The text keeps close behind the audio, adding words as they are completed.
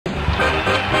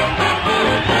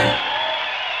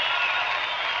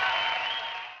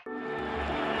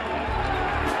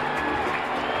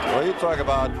talk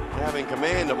about having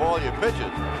command of all your pitches.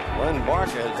 Len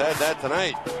Barker has had that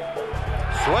tonight.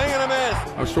 Swing and a miss.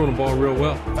 I was throwing the ball real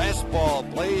well. Fastball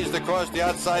blazed across the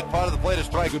outside part of the plate, a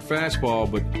strike. Good fastball,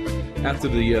 but after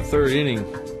the third inning,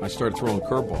 I started throwing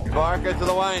curveball. Barker to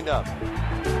the windup.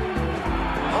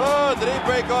 Oh, did he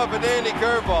break off a dandy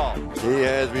curveball? He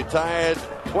has retired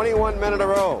 21 men in a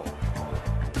row.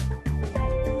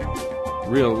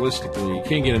 Realistically, you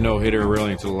can't get a no-hitter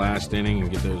really until the last inning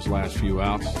and get those last few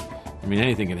outs. I mean,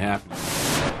 anything can happen.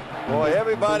 Boy,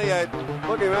 everybody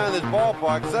looking around this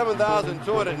ballpark,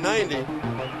 7,290.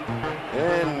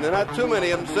 And there are not too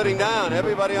many of them sitting down.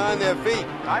 Everybody on their feet.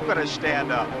 I'm going to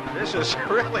stand up. This is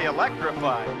really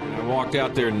electrifying. When I walked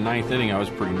out there in the ninth inning, I was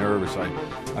pretty nervous. I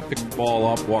picked the ball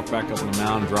up, walked back up on the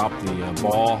mound, dropped the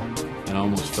ball, and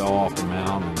almost fell off the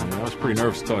mound. And I was pretty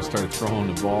nervous until I started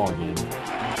throwing the ball again.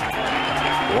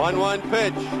 1-1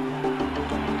 pitch.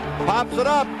 Pops it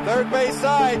up. Third base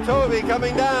side. Tovey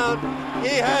coming down.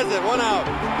 He has it. 1 out.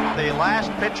 The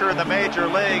last pitcher in the major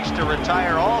leagues to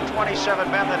retire all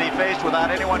 27 men that he faced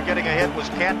without anyone getting a hit was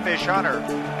Catfish Hunter.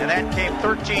 And that came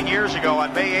 13 years ago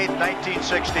on May 8,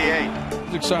 1968. It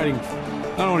was exciting,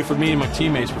 not only for me and my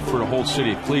teammates, but for the whole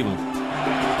city of Cleveland.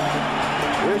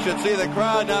 You should see the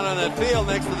crowd down on that field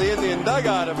next to the Indian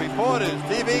dugout of reporters,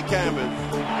 TV cameras.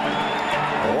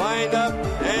 The wind-up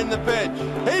and the pitch.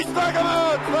 He struck him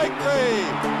out. Strike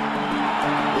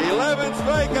 3. 11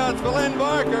 strikeouts for Len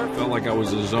Barker. Felt like I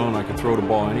was in the zone. I could throw the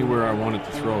ball anywhere I wanted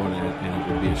to throw, and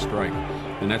it would be a strike.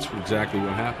 And that's exactly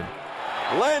what happened.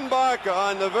 Len Barker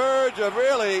on the verge of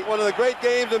really one of the great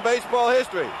games in baseball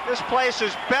history. This place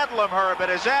is bedlam, Herb. It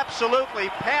is absolutely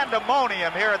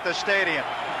pandemonium here at the stadium.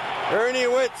 Ernie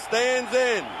Witt stands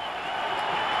in.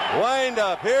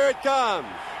 Wind-up. Here it comes.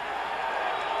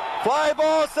 Fly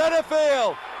ball center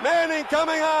field. Manning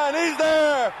coming on. He's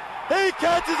there. He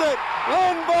catches it.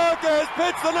 Len Barker has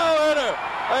pitched the no-hitter.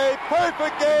 A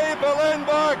perfect game for Len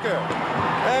Barker.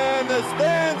 And the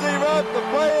stands erupt. The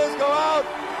players go out.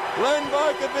 Len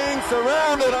Barker being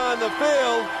surrounded on the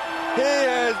field. He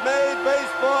has made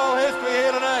baseball history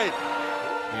here tonight.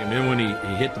 And then when he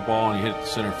hit the ball and he hit it to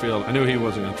center field, I knew he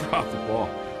wasn't going to drop the ball.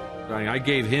 I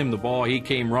gave him the ball. He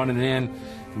came running in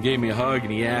and gave me a hug,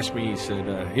 and he asked me, he said,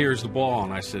 here's the ball.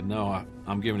 And I said, no,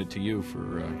 I'm giving it to you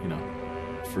for,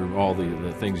 for all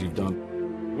the things you've done.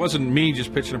 It wasn't me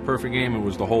just pitching a perfect game. It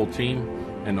was the whole team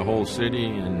and the whole city,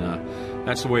 and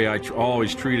that's the way I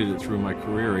always treated it through my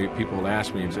career. People would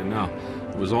ask me and say, no,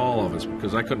 it was all of us,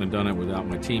 because I couldn't have done it without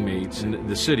my teammates. And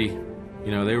the city,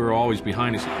 they were always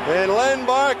behind us. And Len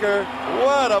Barker,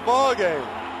 what a ball game.